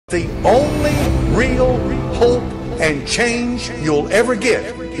The only real hope and change you'll ever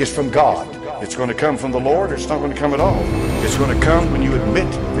get is from God. It's going to come from the Lord, or it's not going to come at all. It's going to come when you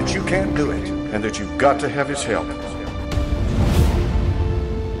admit that you can't do it and that you've got to have His help.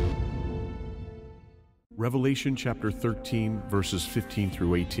 Revelation chapter 13, verses 15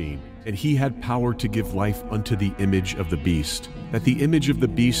 through 18. And he had power to give life unto the image of the beast, that the image of the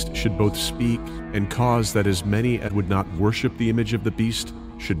beast should both speak, and cause that as many as would not worship the image of the beast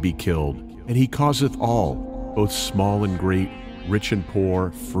should be killed. And he causeth all, both small and great, rich and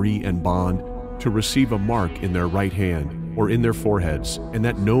poor, free and bond, to receive a mark in their right hand, or in their foreheads, and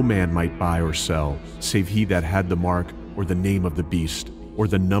that no man might buy or sell, save he that had the mark, or the name of the beast, or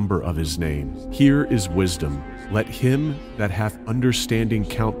the number of his name. Here is wisdom. Let him that hath understanding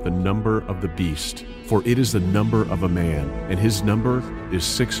count the number of the beast, for it is the number of a man, and his number is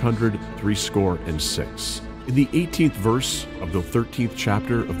 666. In the 18th verse of the 13th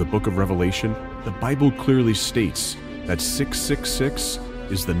chapter of the book of Revelation, the Bible clearly states that 666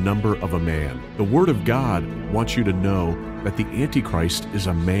 is the number of a man. The Word of God wants you to know that the Antichrist is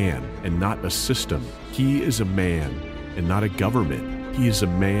a man and not a system. He is a man and not a government. He is a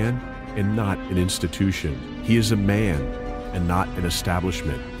man and not an institution. He is a man and not an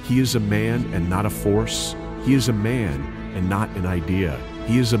establishment. He is a man and not a force. He is a man and not an idea.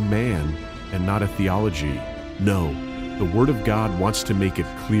 He is a man and not a theology. No, the Word of God wants to make it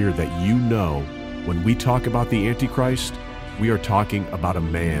clear that you know when we talk about the Antichrist, we are talking about a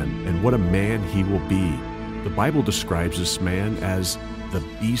man and what a man he will be. The Bible describes this man as the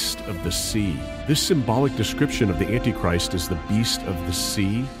beast of the sea. This symbolic description of the Antichrist as the beast of the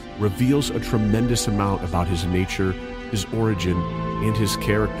sea reveals a tremendous amount about his nature, his origin, and his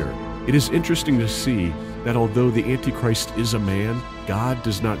character. It is interesting to see that although the Antichrist is a man, God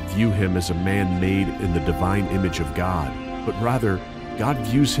does not view him as a man made in the divine image of God, but rather God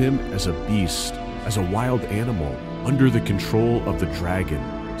views him as a beast, as a wild animal, under the control of the dragon,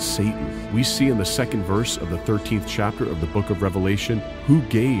 Satan. We see in the second verse of the 13th chapter of the book of Revelation who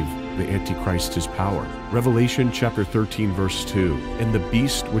gave the Antichrist his power. Revelation chapter 13 verse 2, And the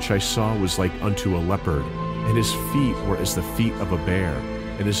beast which I saw was like unto a leopard, and his feet were as the feet of a bear,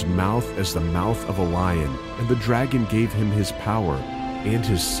 and his mouth as the mouth of a lion. And the dragon gave him his power, and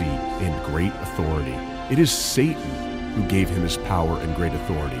his seat, and great authority. It is Satan who gave him his power and great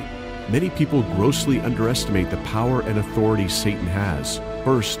authority. Many people grossly underestimate the power and authority Satan has.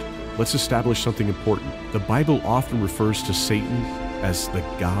 First, let's establish something important. The Bible often refers to Satan as the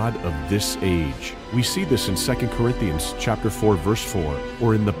god of this age. We see this in 2 Corinthians chapter 4 verse 4,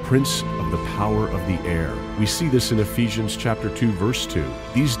 or in the prince of the power of the air. We see this in Ephesians chapter 2 verse 2.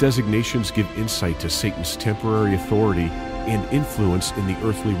 These designations give insight to Satan's temporary authority and influence in the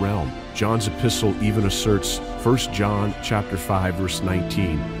earthly realm. John's epistle even asserts, 1 John chapter 5 verse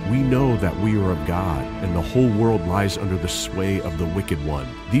 19, We know that we are of God, and the whole world lies under the sway of the wicked one.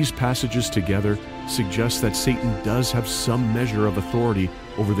 These passages together suggest that Satan does have some measure of authority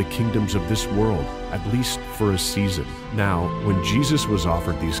over the kingdoms of this world, at least for a season. Now, when Jesus was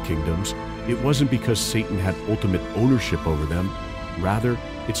offered these kingdoms, it wasn't because Satan had ultimate ownership over them. Rather,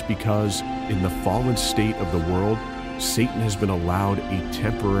 it's because in the fallen state of the world, Satan has been allowed a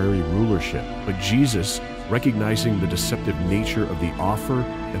temporary rulership. But Jesus, recognizing the deceptive nature of the offer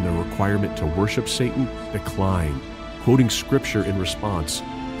and the requirement to worship Satan, declined, quoting scripture in response,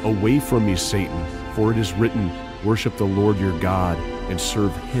 Away from me, Satan, for it is written, Worship the Lord your God and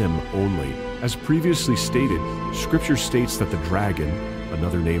serve him only. As previously stated, scripture states that the dragon,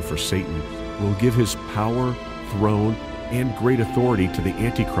 another name for Satan, will give his power, throne, and great authority to the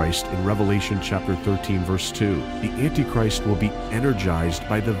Antichrist in Revelation chapter 13 verse 2. The Antichrist will be energized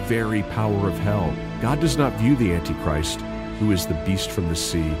by the very power of hell. God does not view the Antichrist, who is the beast from the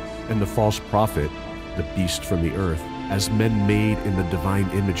sea, and the false prophet, the beast from the earth, as men made in the divine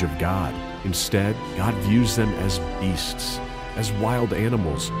image of God. Instead, God views them as beasts, as wild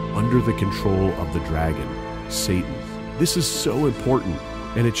animals under the control of the dragon, Satan. This is so important,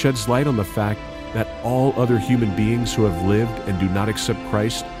 and it sheds light on the fact that all other human beings who have lived and do not accept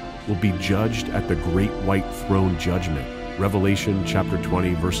Christ will be judged at the great white throne judgment. Revelation chapter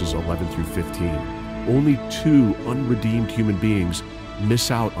 20 verses 11 through 15. Only two unredeemed human beings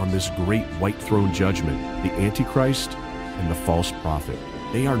miss out on this great white throne judgment, the Antichrist and the false prophet.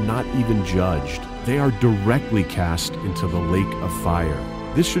 They are not even judged. They are directly cast into the lake of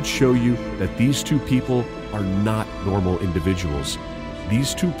fire. This should show you that these two people are not normal individuals.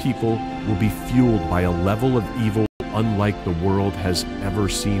 These two people will be fueled by a level of evil unlike the world has ever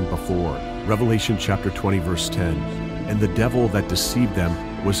seen before. Revelation chapter 20 verse 10, And the devil that deceived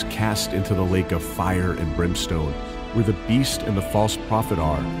them was cast into the lake of fire and brimstone, where the beast and the false prophet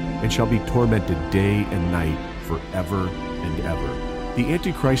are, and shall be tormented day and night forever and ever. The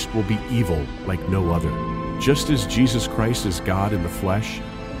Antichrist will be evil like no other. Just as Jesus Christ is God in the flesh,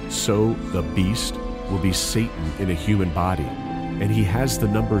 so the beast will be Satan in a human body, and he has the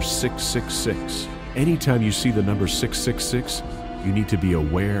number 666. Anytime you see the number 666, you need to be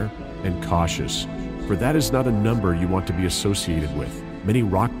aware and cautious, for that is not a number you want to be associated with. Many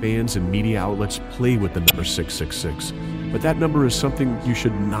rock bands and media outlets play with the number 666, but that number is something you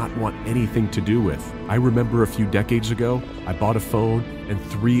should not want anything to do with. I remember a few decades ago, I bought a phone and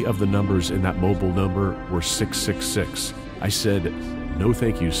 3 of the numbers in that mobile number were 666. I said, "No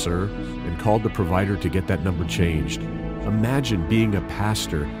thank you, sir," and called the provider to get that number changed. Imagine being a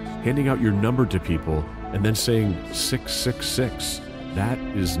pastor, handing out your number to people, and then saying 666. That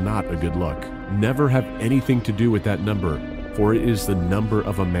is not a good look. Never have anything to do with that number, for it is the number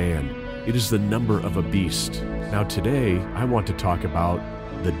of a man. It is the number of a beast. Now today, I want to talk about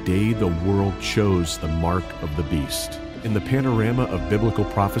the day the world chose the mark of the beast. In the panorama of biblical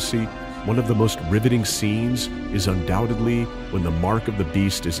prophecy, one of the most riveting scenes is undoubtedly when the mark of the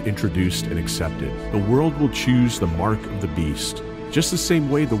beast is introduced and accepted. The world will choose the mark of the beast, just the same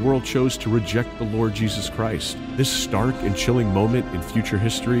way the world chose to reject the Lord Jesus Christ. This stark and chilling moment in future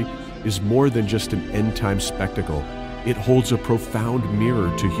history is more than just an end-time spectacle. It holds a profound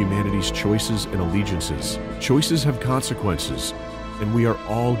mirror to humanity's choices and allegiances. Choices have consequences, and we are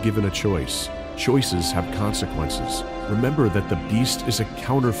all given a choice. Choices have consequences. Remember that the beast is a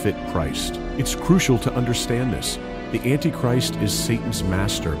counterfeit Christ. It's crucial to understand this. The Antichrist is Satan's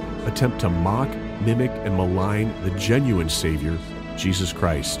master, attempt to mock, mimic, and malign the genuine Savior, Jesus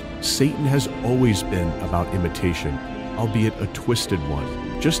Christ. Satan has always been about imitation, albeit a twisted one.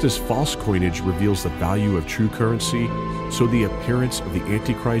 Just as false coinage reveals the value of true currency, so the appearance of the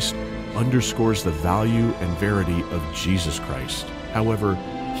Antichrist underscores the value and verity of Jesus Christ. However,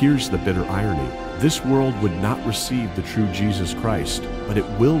 here's the bitter irony. This world would not receive the true Jesus Christ, but it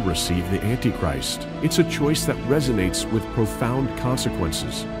will receive the Antichrist. It's a choice that resonates with profound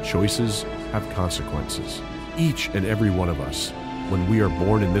consequences. Choices have consequences. Each and every one of us, when we are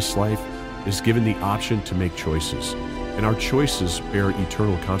born in this life, is given the option to make choices. And our choices bear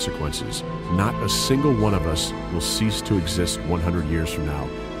eternal consequences. Not a single one of us will cease to exist 100 years from now,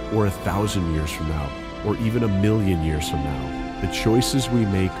 or 1,000 years from now, or even 1,000,000 years from now. The choices we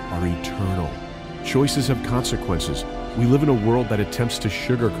make are eternal. Choices have consequences. We live in a world that attempts to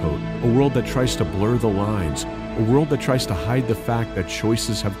sugarcoat, a world that tries to blur the lines, a world that tries to hide the fact that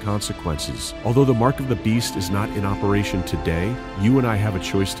choices have consequences. Although the mark of the beast is not in operation today, you and I have a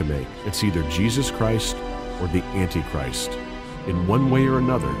choice to make. It's either Jesus Christ or the Antichrist. In one way or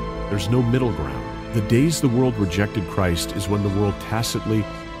another, there's no middle ground. The days the world rejected Christ is when the world tacitly,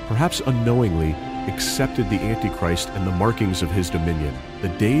 perhaps unknowingly, accepted the Antichrist and the markings of his dominion. The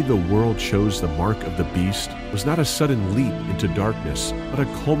day the world chose the mark of the beast was not a sudden leap into darkness, but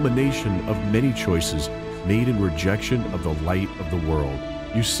a culmination of many choices made in rejection of the light of the world.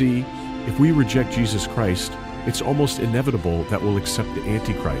 You see, if we reject Jesus Christ, it's almost inevitable that we'll accept the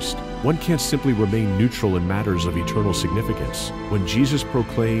Antichrist. One can't simply remain neutral in matters of eternal significance. When Jesus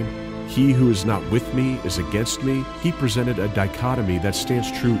proclaimed, "He who is not with me is against me," he presented a dichotomy that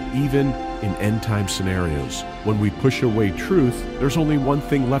stands true even in end-time scenarios. When we push away truth, there's only one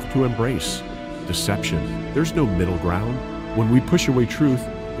thing left to embrace: deception. There's no middle ground. When we push away truth,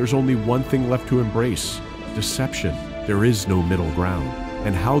 there's only one thing left to embrace: deception. There is no middle ground.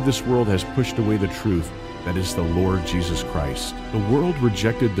 And how this world has pushed away the truth, that is the Lord Jesus Christ. The world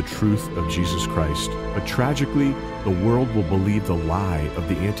rejected the truth of Jesus Christ, but tragically, the world will believe the lie of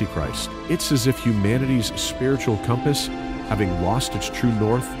the Antichrist. It's as if humanity's spiritual compass, having lost its true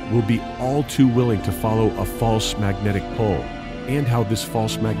north, will be all too willing to follow a false magnetic pole. And how this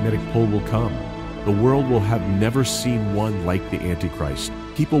false magnetic pole will come. The world will have never seen one like the Antichrist.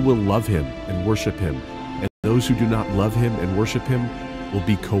 People will love him and worship him, and those who do not love him and worship him will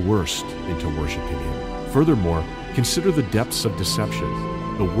be coerced into worshiping him. Furthermore, consider the depths of deception.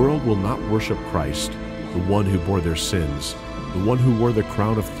 The world will not worship Christ, the one who bore their sins, the one who wore the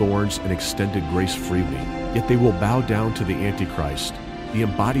crown of thorns and extended grace freely. Yet they will bow down to the Antichrist, the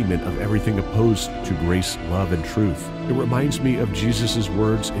embodiment of everything opposed to grace, love, and truth. It reminds me of Jesus'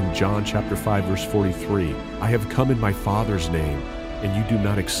 words in John chapter 5, verse 43. "I have come in my Father's name, and you do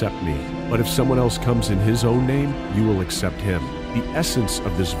not accept me. But if someone else comes in his own name, you will accept him." The essence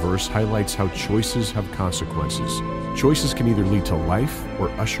of this verse highlights how choices have consequences. Choices can either lead to life or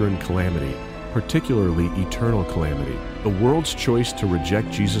usher in calamity, particularly eternal calamity. The world's choice to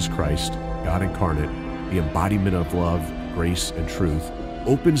reject Jesus Christ, God incarnate, the embodiment of love, grace, and truth,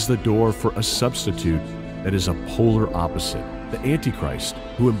 opens the door for a substitute that is a polar opposite. The Antichrist,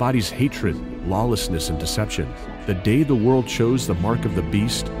 who embodies hatred, lawlessness, and deception. The day the world chose the mark of the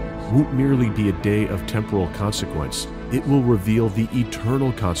beast won't merely be a day of temporal consequence. It will reveal the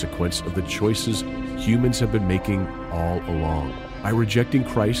eternal consequence of the choices humans have been making all along. By rejecting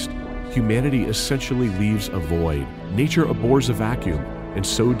Christ, humanity essentially leaves a void. Nature abhors a vacuum, and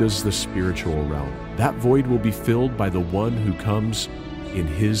so does the spiritual realm. That void will be filled by the one who comes in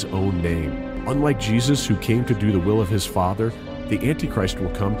his own name. Unlike Jesus, who came to do the will of his Father, the Antichrist will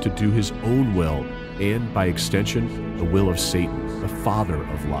come to do his own will, and by extension, the will of Satan, the father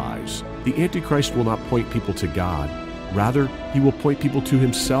of lies. The Antichrist will not point people to God. Rather, he will point people to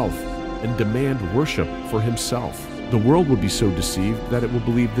himself and demand worship for himself. The world will be so deceived that it will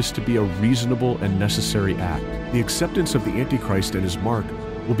believe this to be a reasonable and necessary act. The acceptance of the Antichrist and his mark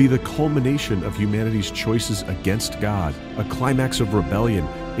will be the culmination of humanity's choices against God, a climax of rebellion,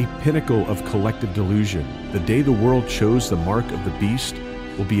 a pinnacle of collective delusion. The day the world chose the mark of the beast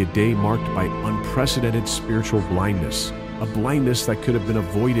will be a day marked by unprecedented spiritual blindness, a blindness that could have been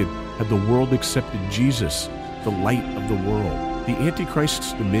avoided had the world accepted Jesus, the light of the world. The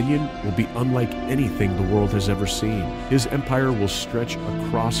Antichrist's dominion will be unlike anything the world has ever seen. His empire will stretch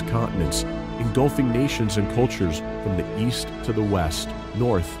across continents, engulfing nations and cultures from the east to the west,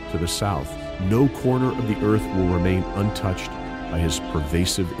 north to the south. No corner of the earth will remain untouched by his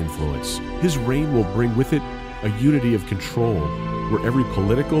pervasive influence. His reign will bring with it a unity of control, where every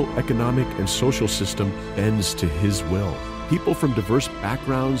political, economic, and social system bends to his will. People from diverse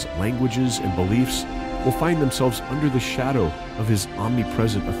backgrounds, languages, and beliefs will find themselves under the shadow of his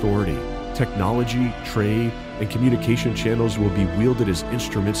omnipresent authority. Technology, trade, and communication channels will be wielded as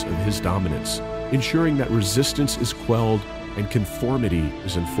instruments of his dominance, ensuring that resistance is quelled and conformity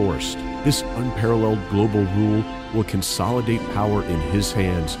is enforced. This unparalleled global rule will consolidate power in his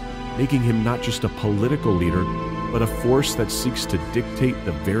hands, making him not just a political leader, but a force that seeks to dictate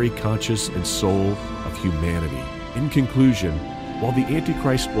the very conscience and soul of humanity. In conclusion, while the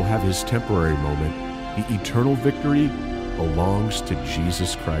Antichrist will have his temporary moment, the eternal victory belongs to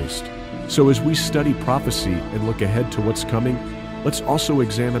Jesus Christ. So as we study prophecy and look ahead to what's coming, let's also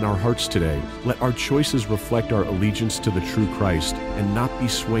examine our hearts today. Let our choices reflect our allegiance to the true Christ and not be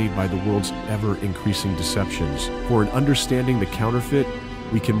swayed by the world's ever-increasing deceptions. For in understanding the counterfeit,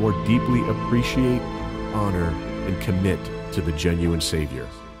 we can more deeply appreciate, honor, and commit to the genuine Savior.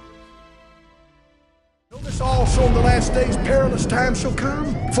 Notice also in the last days perilous times shall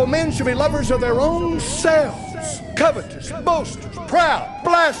come. For men shall be lovers of their own selves, covetous, boasters, proud,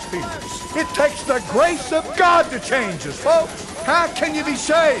 blasphemers. It takes the grace of God to change us, folks. How can you be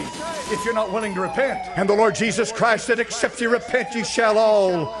saved if you're not willing to repent? And the Lord Jesus Christ said, except ye repent, ye shall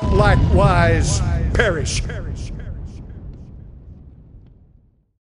all likewise perish.